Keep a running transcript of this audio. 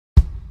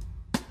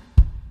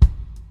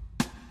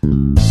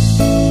Greetings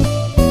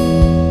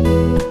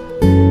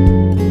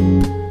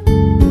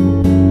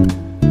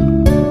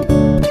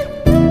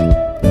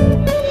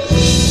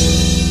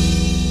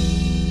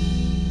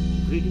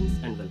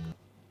and welcome.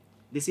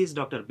 This is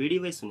Dr.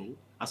 B.D.Y. Sunil,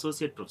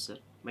 Associate Professor,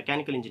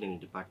 Mechanical Engineering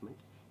Department,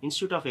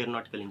 Institute of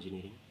Aeronautical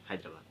Engineering,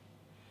 Hyderabad.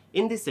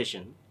 In this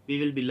session, we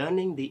will be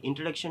learning the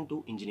Introduction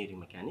to Engineering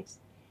Mechanics,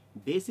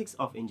 Basics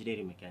of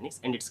Engineering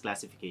Mechanics and its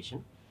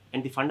classification,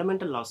 and the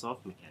fundamental laws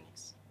of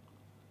mechanics.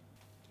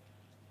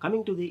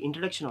 Coming to the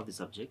introduction of the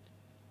subject,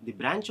 the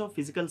branch of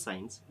physical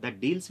science that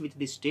deals with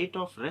the state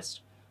of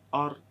rest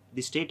or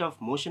the state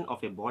of motion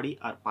of a body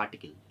or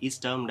particle is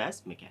termed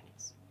as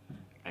mechanics.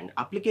 And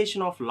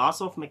application of laws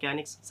of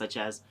mechanics such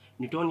as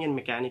Newtonian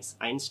mechanics,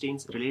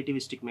 Einstein's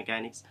relativistic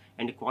mechanics,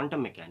 and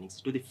quantum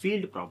mechanics to the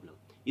field problem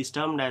is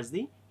termed as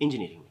the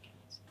engineering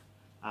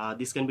mechanics.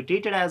 This can be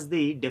treated as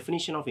the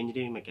definition of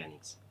engineering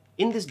mechanics.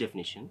 In this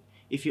definition,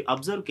 if you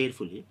observe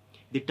carefully,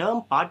 the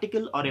term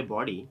particle or a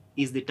body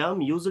is the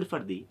term used for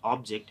the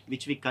object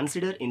which we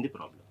consider in the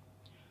problem.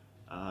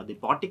 The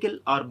particle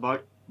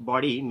or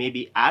body may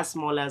be as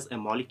small as a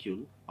molecule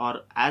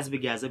or as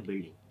big as a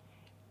building.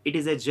 It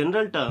is a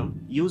general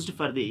term used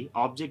for the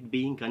object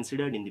being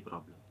considered in the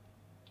problem.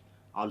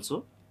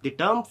 Also, the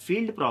term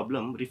field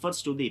problem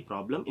refers to the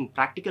problem in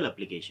practical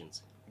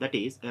applications, that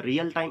is, a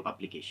real-time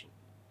application.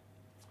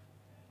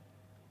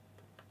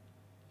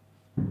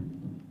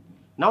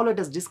 Now let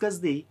us discuss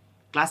the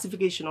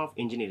classification of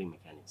engineering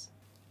mechanics.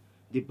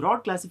 The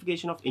broad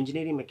classification of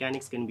engineering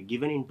mechanics can be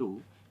given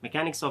into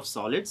mechanics of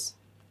solids,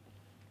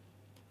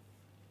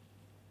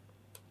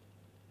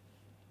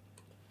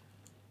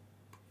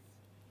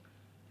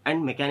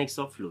 and mechanics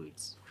of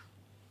fluids.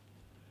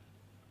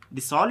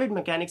 The solid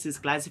mechanics is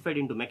classified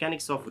into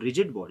mechanics of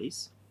rigid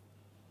bodies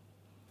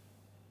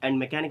and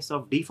mechanics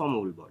of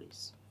deformable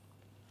bodies.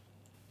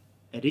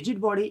 A rigid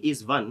body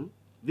is one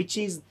which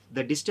is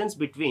the distance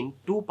between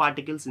two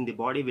particles in the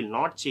body will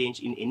not change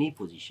in any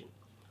position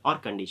or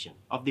condition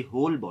of the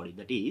whole body,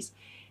 that is,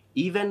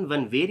 even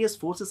when various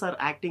forces are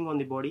acting on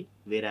the body,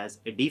 whereas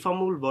a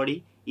deformable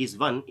body is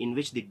one in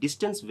which the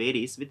distance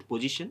varies with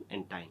position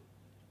and time.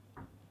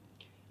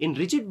 In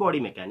rigid body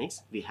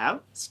mechanics, we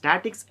have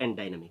statics and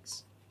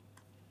dynamics.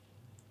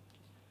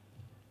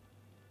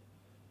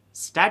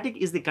 Static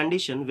is the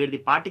condition where the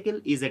particle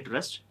is at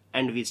rest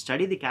and we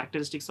study the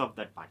characteristics of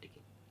that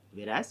particle,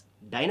 whereas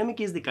dynamic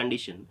is the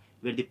condition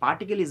where the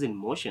particle is in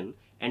motion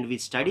and we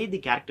study the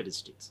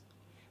characteristics.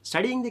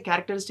 Studying the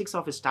characteristics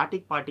of a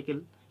static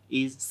particle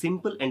is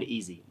simple and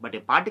easy, but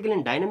a particle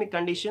in dynamic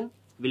condition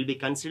will be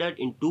considered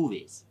in two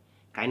ways,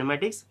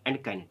 kinematics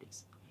and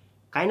kinetics.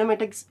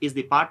 Kinematics is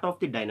the part of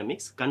the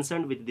dynamics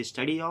concerned with the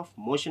study of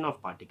motion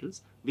of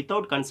particles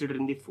without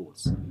considering the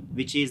force,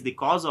 which is the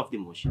cause of the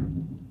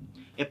motion.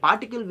 A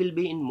particle will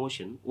be in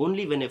motion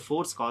only when a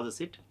force causes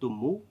it to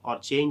move or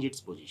change its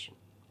position.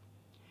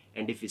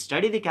 And if we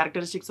study the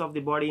characteristics of the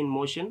body in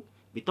motion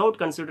without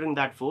considering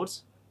that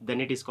force, then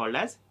it is called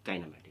as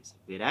kinematics.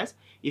 Whereas,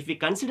 if we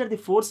consider the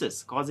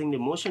forces causing the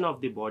motion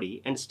of the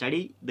body and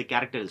study the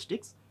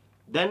characteristics,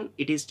 then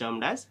it is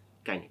termed as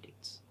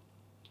kinetics.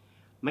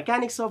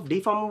 Mechanics of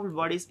deformable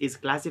bodies is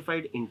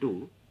classified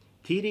into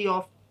theory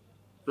of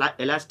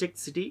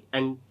elasticity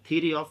and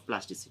theory of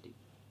plasticity.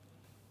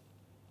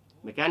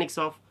 Mechanics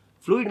of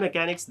fluid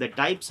mechanics, the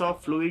types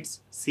of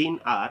fluids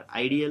seen are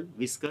ideal,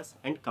 viscous,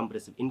 and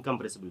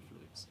incompressible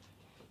fluids.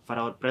 For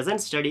our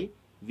present study,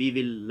 we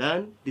will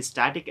learn the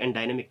static and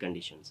dynamic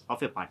conditions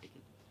of a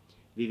particle.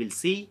 We will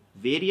see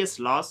various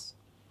laws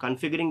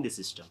configuring the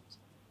systems,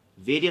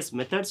 various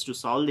methods to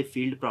solve the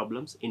field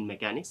problems in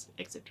mechanics,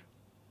 etc.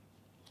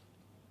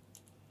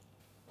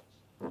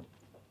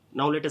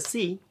 Now let us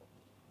see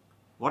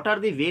what are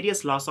the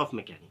various laws of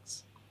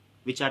mechanics,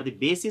 which are the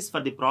basis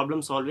for the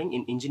problem solving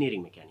in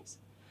engineering mechanics.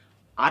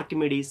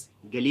 Archimedes,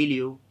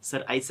 Galileo,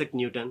 Sir Isaac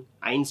Newton,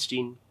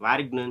 Einstein,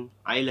 Wagner,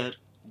 Euler,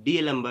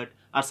 D'Alembert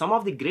are some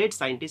of the great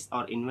scientists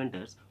or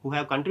inventors who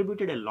have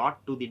contributed a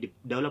lot to the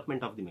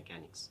development of the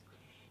mechanics.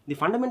 The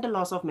fundamental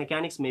laws of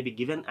mechanics may be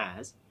given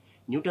as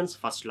Newton's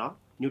first law,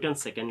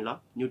 Newton's second law,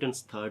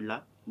 Newton's third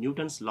law,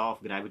 Newton's law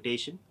of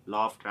gravitation,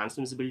 law of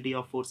transmissibility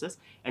of forces,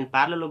 and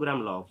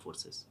parallelogram law of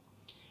forces.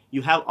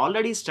 You have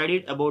already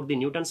studied about the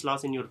Newton's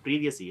laws in your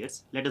previous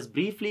years. Let us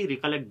briefly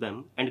recollect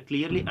them and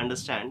clearly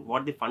understand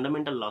what the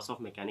fundamental laws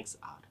of mechanics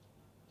are.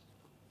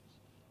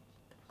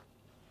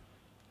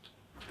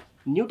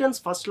 Newton's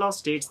first law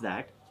states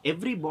that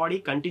every body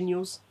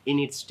continues in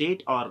its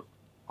state or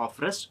of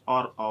rest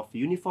or of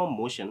uniform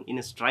motion in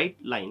a straight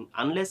line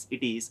unless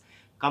it is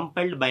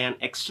compelled by an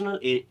external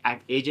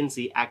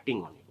agency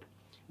acting on it.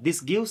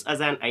 This gives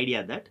us an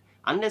idea that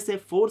unless a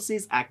force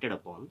is acted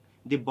upon,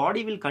 the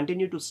body will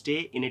continue to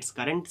stay in its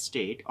current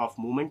state of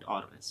movement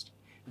or rest.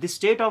 The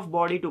state of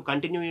body to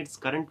continue its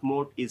current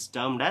mode is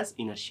termed as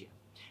inertia.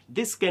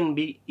 This can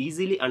be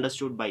easily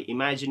understood by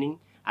imagining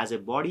as a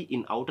body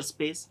in outer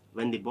space.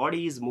 When the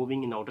body is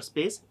moving in outer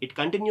space, it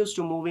continues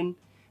to move in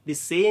the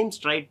same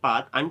straight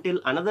path until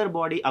another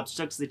body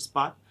obstructs its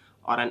path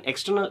or an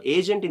external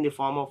agent in the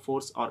form of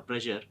force or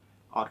pressure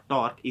or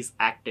torque is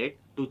acted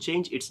to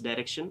change its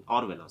direction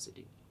or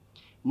velocity.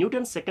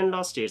 Newton's second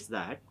law states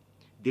that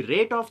the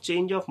rate of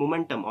change of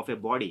momentum of a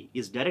body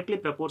is directly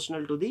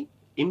proportional to the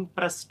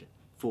impressed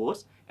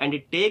force, and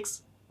it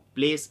takes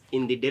place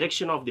in the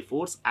direction of the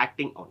force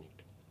acting on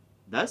it.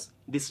 Thus,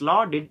 this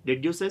law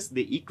deduces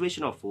the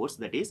equation of force,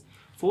 that is,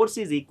 force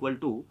is equal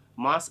to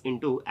mass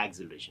into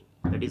acceleration,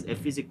 that is,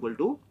 F is equal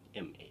to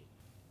ma.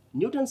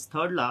 Newton's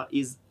third law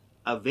is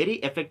a very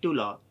effective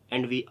law,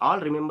 and we all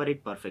remember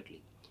it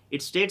perfectly.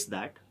 It states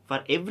that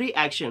for every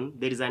action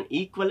there is an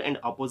equal and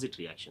opposite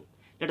reaction.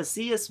 Let us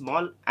see a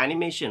small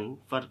animation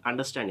for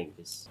understanding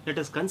this. Let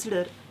us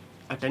consider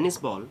a tennis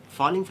ball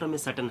falling from a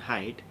certain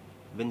height.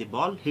 When the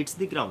ball hits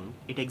the ground,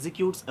 it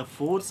executes a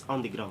force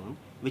on the ground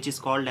which is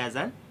called as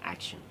an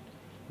action.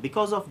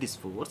 Because of this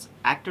force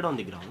acted on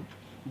the ground,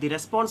 the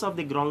response of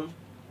the ground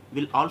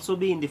will also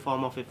be in the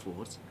form of a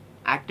force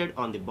acted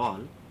on the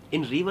ball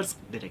in reverse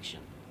direction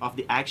of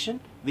the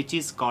action, which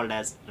is called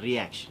as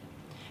reaction.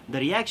 The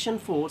reaction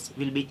force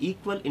will be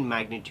equal in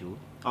magnitude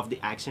of the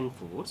action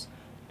force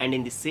and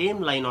in the same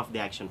line of the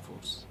action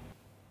force.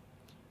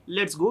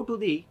 Let's go to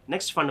the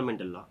next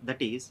fundamental law,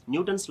 that is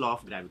Newton's law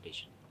of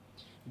gravitation.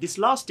 This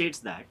law states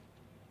that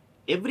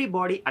every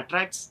body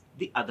attracts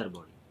the other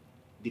body.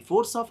 The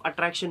force of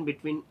attraction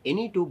between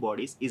any two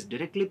bodies is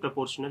directly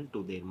proportional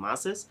to their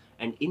masses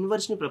and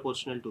inversely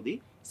proportional to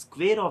the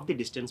square of the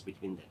distance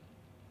between them.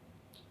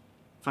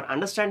 For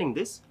understanding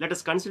this, let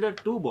us consider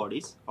two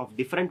bodies of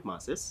different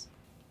masses,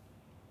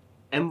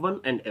 m1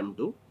 and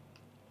m2,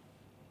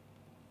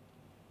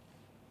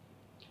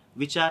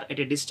 which are at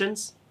a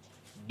distance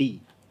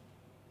d.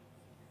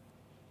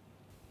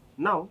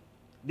 Now,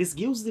 this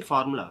gives the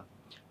formula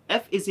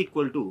F is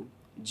equal to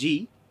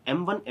g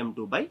m1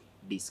 m2 by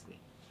d square.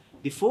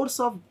 The force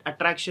of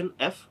attraction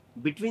F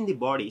between the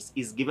bodies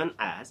is given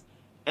as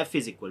F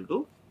is equal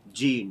to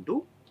g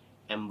into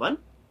m1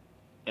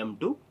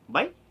 m2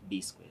 by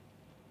d square,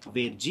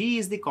 where g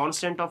is the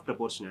constant of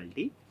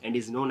proportionality and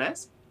is known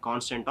as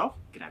constant of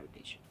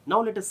gravitation.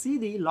 Now let us see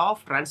the law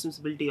of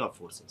transmissibility of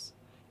forces.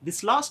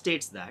 This law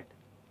states that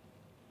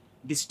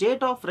the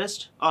state of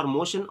rest or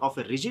motion of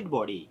a rigid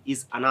body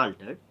is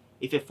unaltered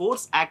if a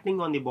force acting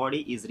on the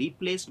body is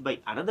replaced by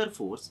another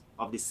force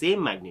of the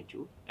same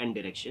magnitude and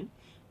direction,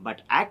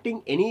 but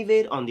acting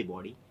anywhere on the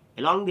body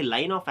along the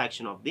line of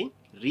action of the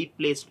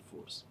replaced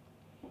force.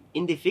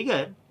 In the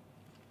figure,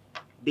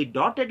 the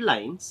dotted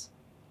lines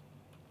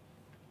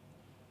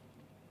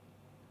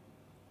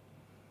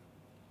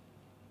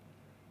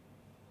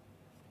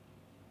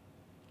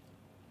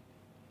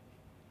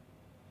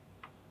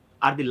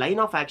are the line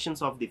of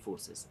actions of the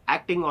forces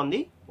acting on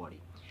the body.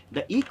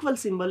 The equal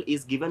symbol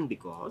is given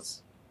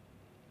because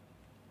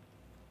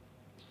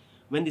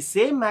when the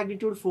same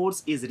magnitude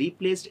force is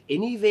replaced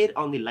anywhere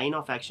on the line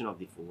of action of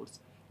the force,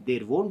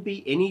 there won't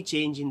be any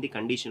change in the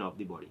condition of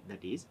the body.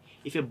 That is,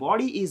 if a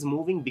body is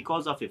moving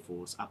because of a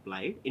force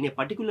applied in a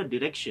particular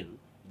direction,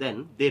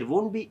 then there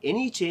won't be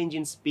any change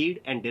in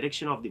speed and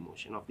direction of the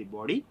motion of the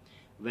body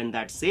when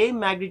that same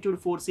magnitude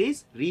force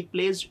is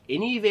replaced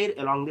anywhere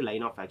along the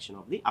line of action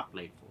of the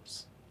applied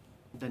force.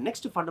 The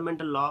next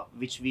fundamental law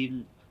which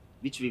we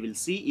will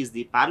see is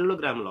the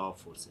parallelogram law of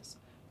forces.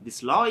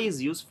 This law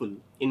is useful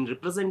in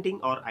representing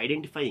or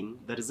identifying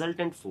the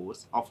resultant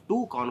force of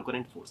two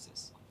concurrent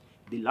forces.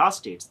 The law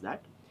states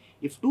that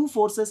if two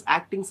forces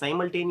acting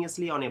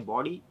simultaneously on a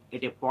body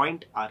at a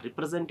point are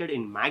represented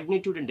in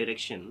magnitude and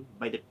direction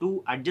by the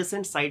two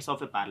adjacent sides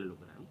of a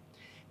parallelogram,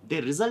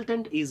 the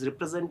resultant is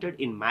represented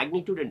in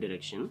magnitude and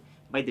direction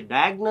by the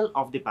diagonal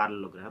of the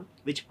parallelogram,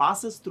 which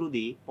passes through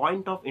the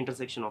point of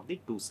intersection of the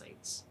two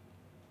sides,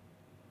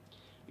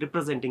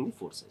 representing the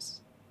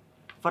forces.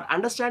 For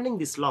understanding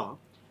this law,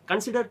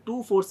 consider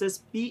two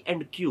forces P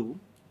and Q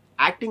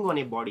acting on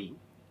a body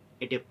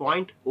at a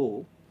point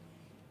O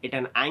at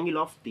an angle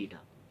of theta.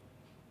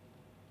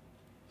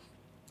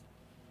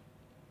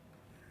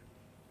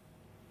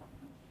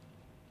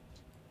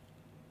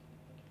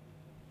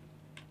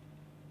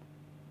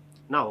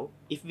 Now,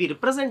 if we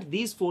represent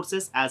these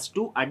forces as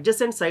two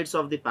adjacent sides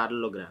of the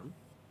parallelogram,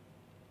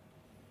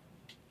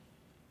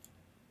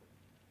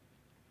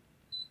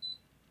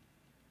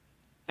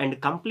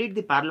 and complete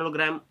the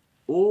parallelogram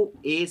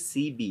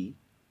OACB,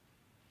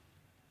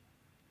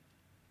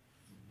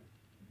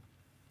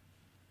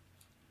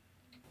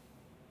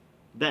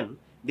 then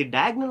the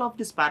diagonal of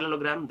this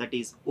parallelogram, that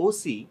is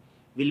OC,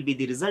 will be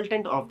the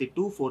resultant of the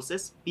two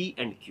forces P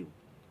and Q.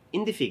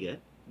 In the figure,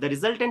 the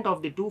resultant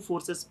of the two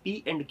forces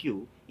P and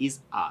Q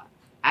is R,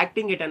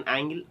 acting at an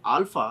angle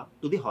alpha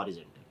to the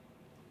horizontal.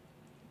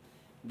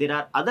 There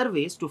are other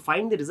ways to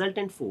find the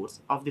resultant force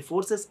of the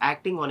forces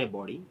acting on a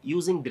body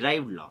using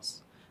derived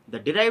laws. The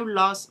derived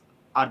laws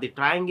are the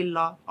triangle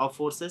law of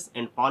forces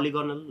and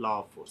polygonal law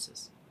of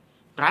forces.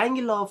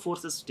 Triangle law of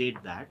forces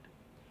state that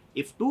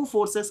if two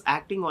forces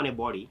acting on a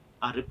body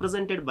are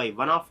represented by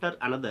one after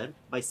another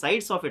by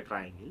sides of a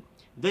triangle,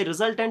 the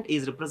resultant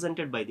is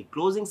represented by the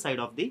closing side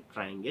of the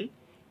triangle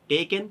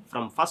taken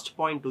from first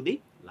point to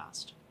the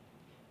last.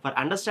 For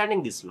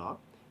understanding this law,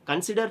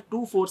 consider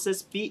two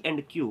forces P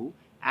and Q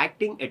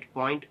acting at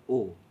point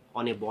O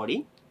on a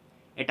body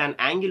at an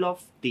angle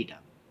of theta.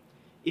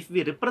 If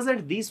we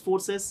represent these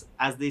forces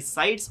as the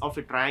sides of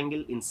a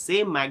triangle in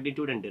same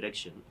magnitude and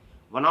direction,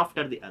 one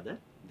after the other,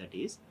 that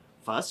is,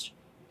 first,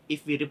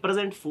 if we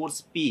represent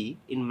force P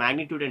in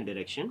magnitude and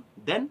direction,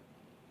 then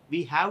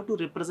we have to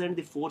represent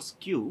the force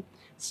Q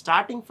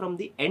starting from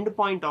the end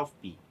point of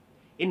P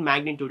in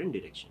magnitude and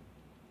direction.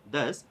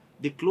 Thus,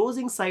 the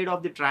closing side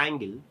of the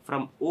triangle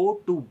from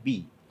O to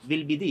B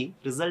will be the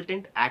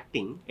resultant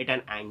acting at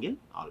an angle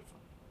alpha.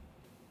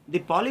 The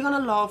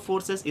polygonal law of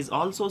forces is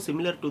also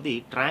similar to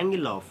the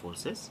triangle law of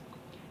forces.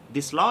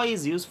 This law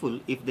is useful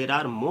if there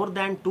are more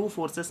than two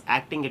forces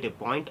acting at a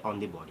point on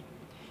the body.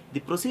 The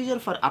procedure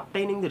for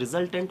obtaining the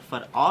resultant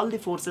for all the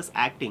forces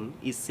acting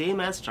is same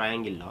as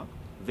triangle law,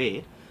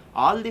 where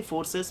all the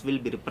forces will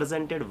be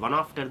represented one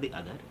after the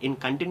other in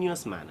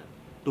continuous manner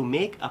to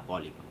make a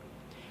polygon.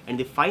 And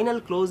the final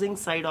closing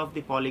side of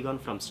the polygon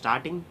from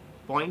starting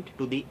point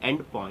to the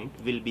end point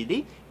will be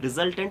the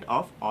resultant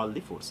of all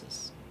the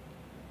forces.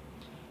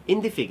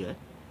 In the figure,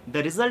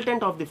 the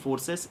resultant of the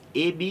forces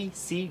A, B,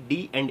 C,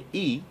 D and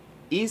E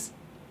is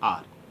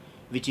R,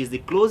 which is the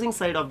closing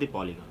side of the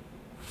polygon,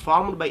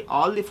 formed by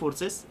all the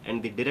forces,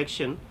 and the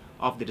direction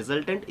of the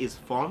resultant is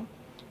formed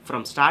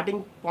from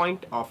starting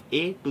point of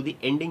A to the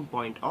ending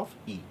point of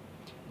E.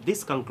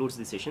 This concludes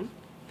the session.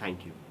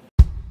 Thank you.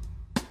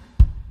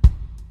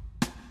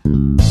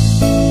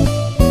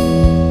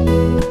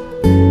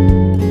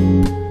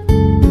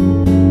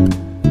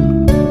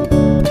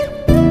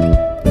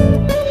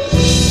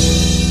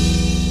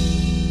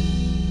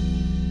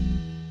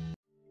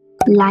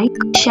 Like,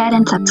 share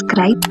and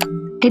subscribe.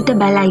 Hit the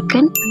bell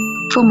icon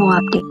for more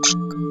updates.